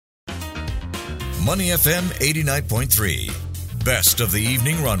Money FM 89.3. Best of the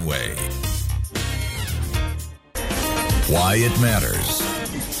evening runway. Why it matters.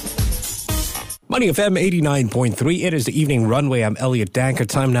 Money FM 89.3. It is the evening runway. I'm Elliot Danker.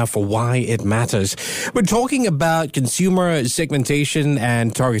 Time now for Why It Matters. We're talking about consumer segmentation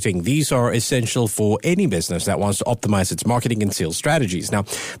and targeting. These are essential for any business that wants to optimize its marketing and sales strategies. Now,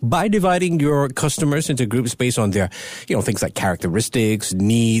 by dividing your customers into groups based on their, things like characteristics,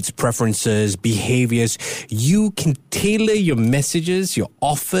 needs, preferences, behaviors, you can tailor your messages, your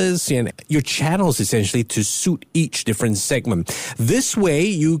offers, and your channels essentially to suit each different segment. This way,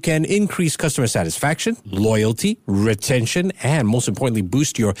 you can increase customer satisfaction, loyalty, retention, and most importantly,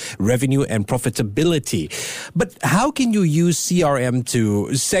 boost your revenue and profitability. But how can you use CRM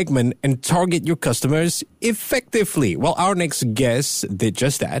to segment and target your customers effectively? Well, our next guest did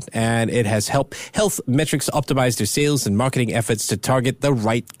just that, and it has helped Health Metrics optimize their sales and marketing efforts to target the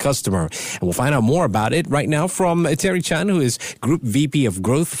right customer. And we'll find out more about it right now from Terry Chan, who is Group VP of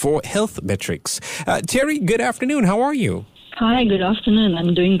Growth for Health Metrics. Terry, good afternoon. How are you? Hi, good afternoon.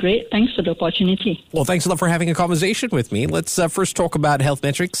 I'm doing great. Thanks for the opportunity. Well, thanks a lot for having a conversation with me. Let's first talk about Health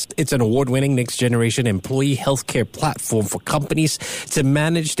Metrics. It's an award-winning next-generation employee healthcare platform for companies to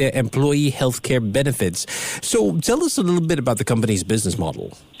manage their employee healthcare benefits. So tell us a little bit about the company's business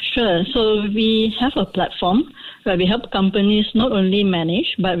model. Sure. So we have a platform where we help companies not only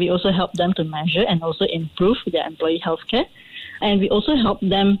manage, but we also help them to measure and also improve their employee healthcare. And we also help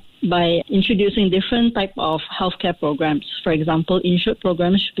them by introducing different type of healthcare programs. For example, insured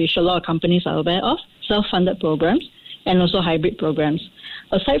programs, which a lot of companies are aware of, self-funded programs, and also hybrid programs.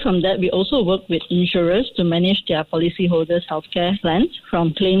 Aside from that, we also work with insurers to manage their policyholders' healthcare plans,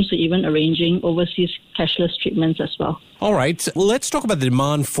 from claims to even arranging overseas cashless treatments as well. All right. Let's talk about the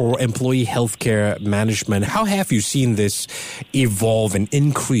demand for employee healthcare management. How have you seen this evolve and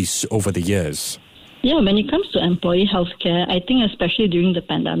increase over the years? Yeah, when it comes to employee healthcare, I think especially during the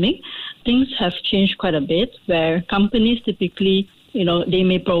pandemic, things have changed quite a bit, where companies typically, they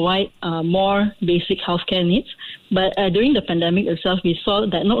may provide more basic healthcare needs. But during the pandemic itself, we saw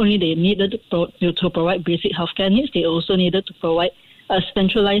that not only they needed to provide basic healthcare needs, they also needed to provide a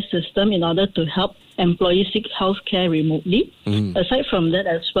centralized system in order to help employees seek healthcare remotely. Aside from that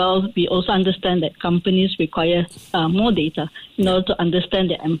as well, we also understand that companies require more data in order to understand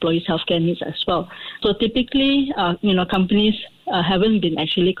their employees' healthcare needs as well. So typically, companies haven't been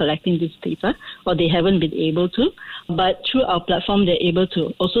actually collecting this data, or they haven't been able to. But through our platform, they're able to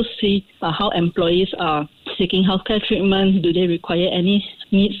also see how employees are seeking healthcare treatment. Do they require any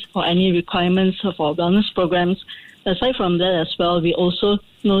needs or any requirements for wellness programs? Aside from that as well, we also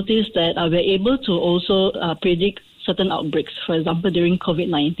noticed that we're able to also predict certain outbreaks. For example, during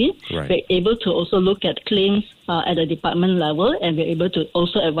COVID-19, we're able to also look at claims at the department level, and we're able to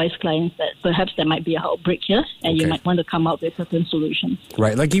also advise clients that perhaps there might be an outbreak here, and you might want to come up with certain solutions.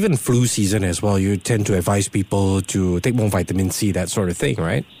 Right, like even flu season as well, you tend to advise people to take more vitamin C, that sort of thing,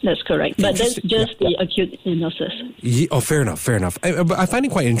 right? That's correct, but that's just the acute illnesses. Fair enough. I find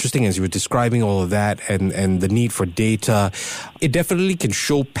it quite interesting as you were describing all of that and the need for data. It definitely can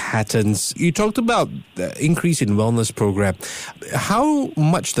show patterns. You talked about the increase in wellness program. How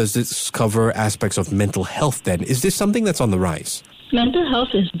much does this cover aspects of mental health then? Is this something that's on the rise? Mental health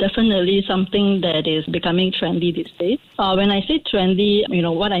is definitely something that is becoming trendy these days. When I say trendy,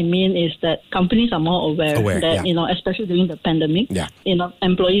 what I mean is that companies are more aware that, especially during the pandemic,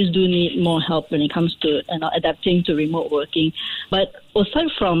 employees do need more help when it comes to adapting to remote working. But aside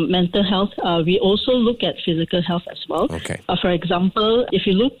from mental health, we also look at physical health as well. For example, if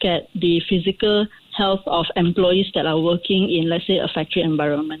you look at the physical health of employees that are working in, let's say, a factory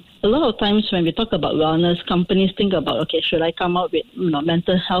environment. A lot of times when we talk about wellness, companies think about, should I come up with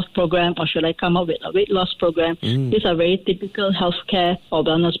mental health program, or should I come up with a weight loss program? These are very typical healthcare or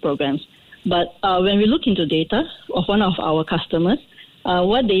wellness programs. But when we look into data of one of our customers,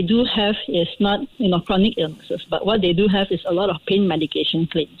 what they do have is not chronic illnesses, but what they do have is a lot of pain medication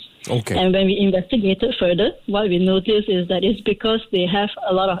claims. And when we investigated further, what we noticed is that it's because they have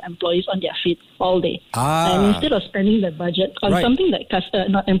a lot of employees on their feet all day. And instead of spending the budget on something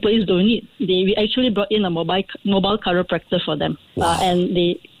that employees don't need, we actually brought in a mobile chiropractor for them. And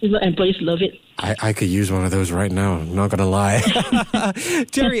employees love it. I could use one of those right now. I'm not gonna lie,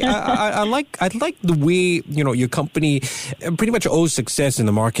 Terry. I like the way your company pretty much owes success in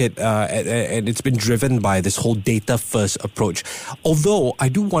the market, and it's been driven by this whole data first approach. Although I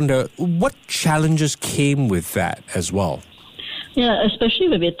do wonder what challenges came with that as well. Yeah, especially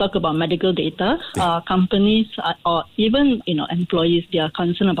when we talk about medical data, companies or even employees, they are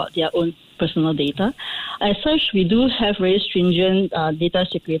concerned about their own personal data. As such, we do have very stringent data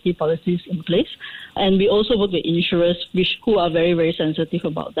security policies in place. And we also work with insurers who are very, very sensitive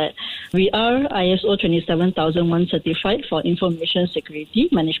about that. We are ISO 27001 certified for information security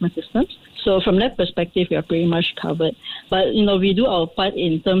management systems. So from that perspective, we are pretty much covered. But, we do our part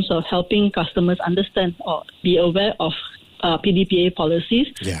in terms of helping customers understand or be aware of PDPA policies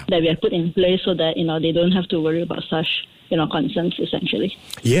that we have put in place so that, they don't have to worry about such concerns, essentially.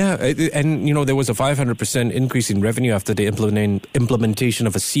 Yeah, and, there was a 500% increase in revenue after the implementation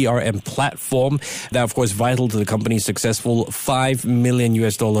of a CRM platform. That, of course, vital to the company's successful $5 million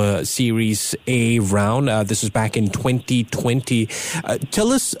Series A round. This was back in 2020.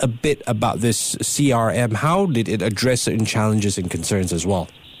 Tell us a bit about this CRM. How did it address certain challenges and concerns as well?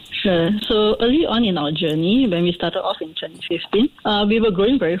 Sure. So early on in our journey, when we started off in 2015, we were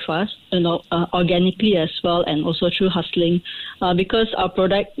growing very fast, organically as well, and also through hustling, because our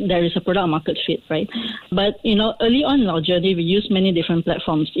product, there is a product market fit, right? But, early on in our journey, we used many different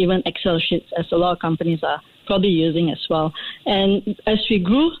platforms, even Excel sheets, as a lot of companies are probably using as well. And as we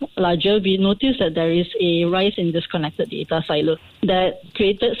grew larger, we noticed that there is a rise in disconnected data silos that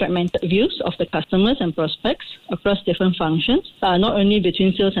created fragmented views of the customers and prospects across different functions, not only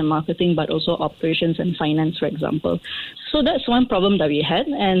between sales and marketing, but also operations and finance, for example. So that's one problem that we had.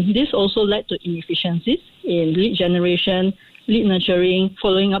 And this also led to inefficiencies in lead generation, lead nurturing,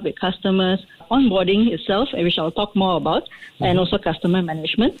 following up with customers, onboarding itself, which I'll talk more about, and also customer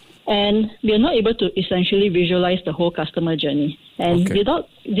management. And we are not able to essentially visualize the whole customer journey. And without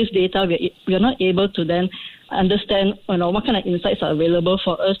this data, we are not able to then understand what kind of insights are available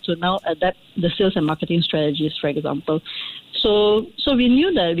for us to now adapt the sales and marketing strategies, for example. So we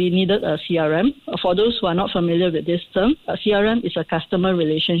knew that we needed a CRM. For those who are not familiar with this term, a CRM is a customer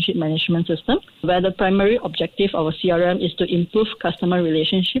relationship management system, where the primary objective of a CRM is to improve customer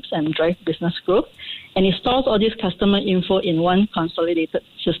relationships and drive business growth. And it stores all this customer info in one consolidated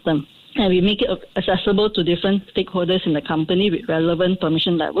system. And we make it accessible to different stakeholders in the company with relevant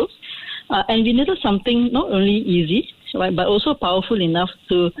permission levels. And we needed something not only easy, right, but also powerful enough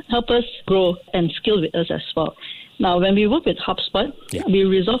to help us grow and scale with us as well. Now, when we work with HubSpot, we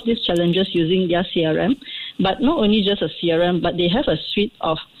resolve these challenges using their CRM, but not only just a CRM, but they have a suite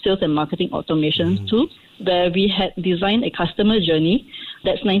of sales and marketing automation tools where we had designed a customer journey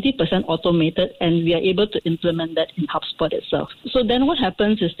that's 90% automated, and we are able to implement that in HubSpot itself. So then what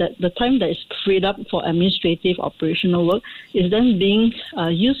happens is that the time that is freed up for administrative operational work is then being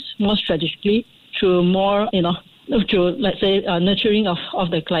used more strategically through more, through, let's say, nurturing of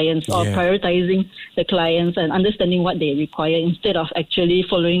the clients or prioritizing the clients and understanding what they require instead of actually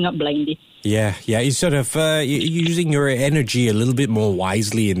following up blindly. Yeah, it's sort of using your energy a little bit more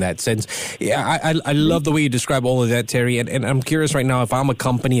wisely in that sense. Yeah, I love the way you describe all of that, Terry. And I'm curious right now, if I'm a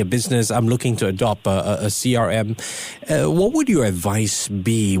company, a business, I'm looking to adopt a CRM, what would your advice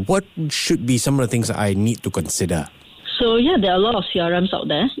be? What should be some of the things that I need to consider? So, there are a lot of CRMs out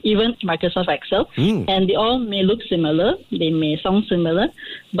there, even Microsoft Excel, and they all may look similar, they may sound similar,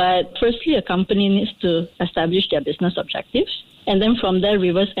 but firstly, a company needs to establish their business objectives, and then from there,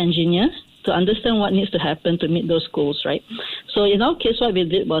 reverse engineer to understand what needs to happen to meet those goals, right? So in our case, what we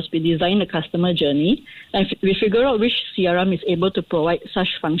did was we designed a customer journey, and we figured out which CRM is able to provide such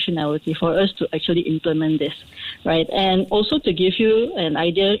functionality for us to actually implement this, right? And also to give you an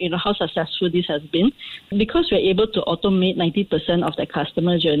idea, how successful this has been, because we're able to automate 90% of the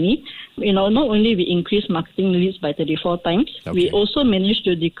customer journey, not only we increase marketing leads by 34 times, we also managed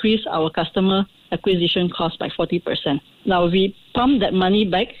to decrease our customer acquisition cost by 40%. Now, we pump that money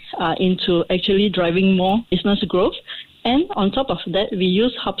back into actually driving more business growth. And on top of that, we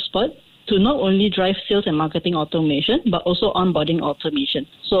use HubSpot to not only drive sales and marketing automation, but also onboarding automation.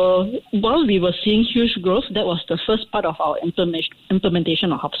 So while we were seeing huge growth, that was the first part of our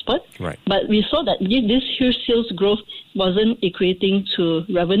implementation of HubSpot. Right. But we saw that this huge sales growth wasn't equating to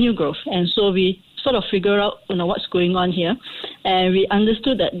revenue growth. And so we sort of figure out what's going on here, and we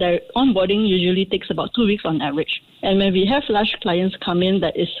understood that their onboarding usually takes about 2 weeks on average. And when we have large clients come in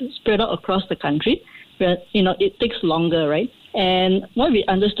that is spread out across the country, where it takes longer, right? And what we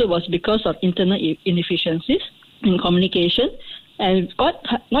understood was because of internal inefficiencies in communication. And what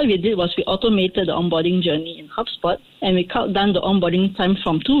we did was we automated the onboarding journey in HubSpot, and we cut down the onboarding time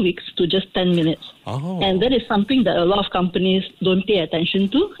from 2 weeks to just 10 minutes. And that is something that a lot of companies don't pay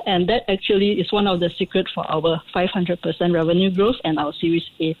attention to, and that actually is one of the secrets for our 500% revenue growth and our Series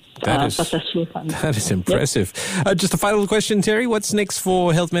A successful fund. That is impressive. Just a final question, Terry. What's next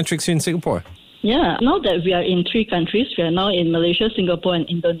for Health Metrics in Singapore? Yeah, now that we are in 3 countries, we are now in Malaysia, Singapore, and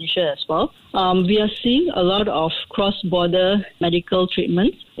Indonesia as well. We are seeing a lot of cross-border medical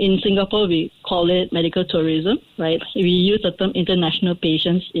treatments. In Singapore, we call it medical tourism, right? We use the term international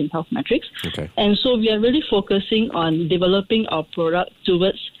patients in health metrics. Okay. And so we are really focusing on developing our product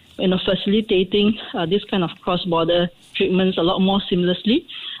towards facilitating this kind of cross-border treatments a lot more seamlessly.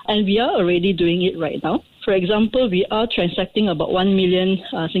 And we are already doing it right now. For example, we are transacting about 1 million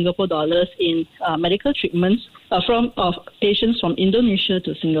Singapore dollars in medical treatments from patients from Indonesia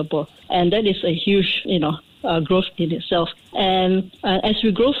to Singapore. And that is a huge, growth in itself. And as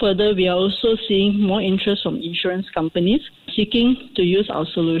we grow further, we are also seeing more interest from insurance companies seeking to use our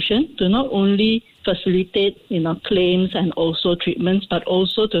solution to not only facilitate, claims and also treatments, but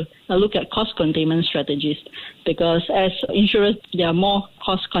also to look at cost containment strategies. Because as insurers, they are more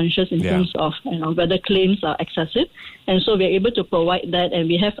cost conscious in terms of whether claims are excessive. And so we are able to provide that, and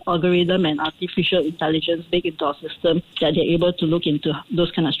we have algorithm and artificial intelligence baked into our system that they're able to look into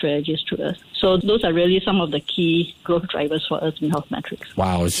those kind of strategies through us. So those are really some of the key growth drivers for us in health metrics.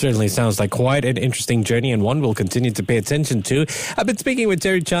 Wow, it certainly sounds like quite an interesting journey, and one we'll continue to pay attention to. I've been speaking with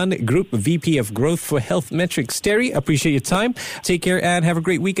Terry Chan, Group VP of Growth for Health Metrics. Terry, appreciate your time. Take care and have a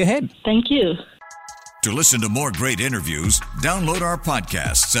great week ahead. Thank you. To listen to more great interviews, download our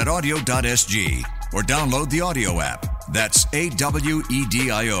podcasts at audio.sg or download the audio app. That's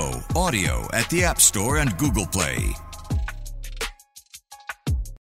AWEDIO, audio at the App Store and Google Play.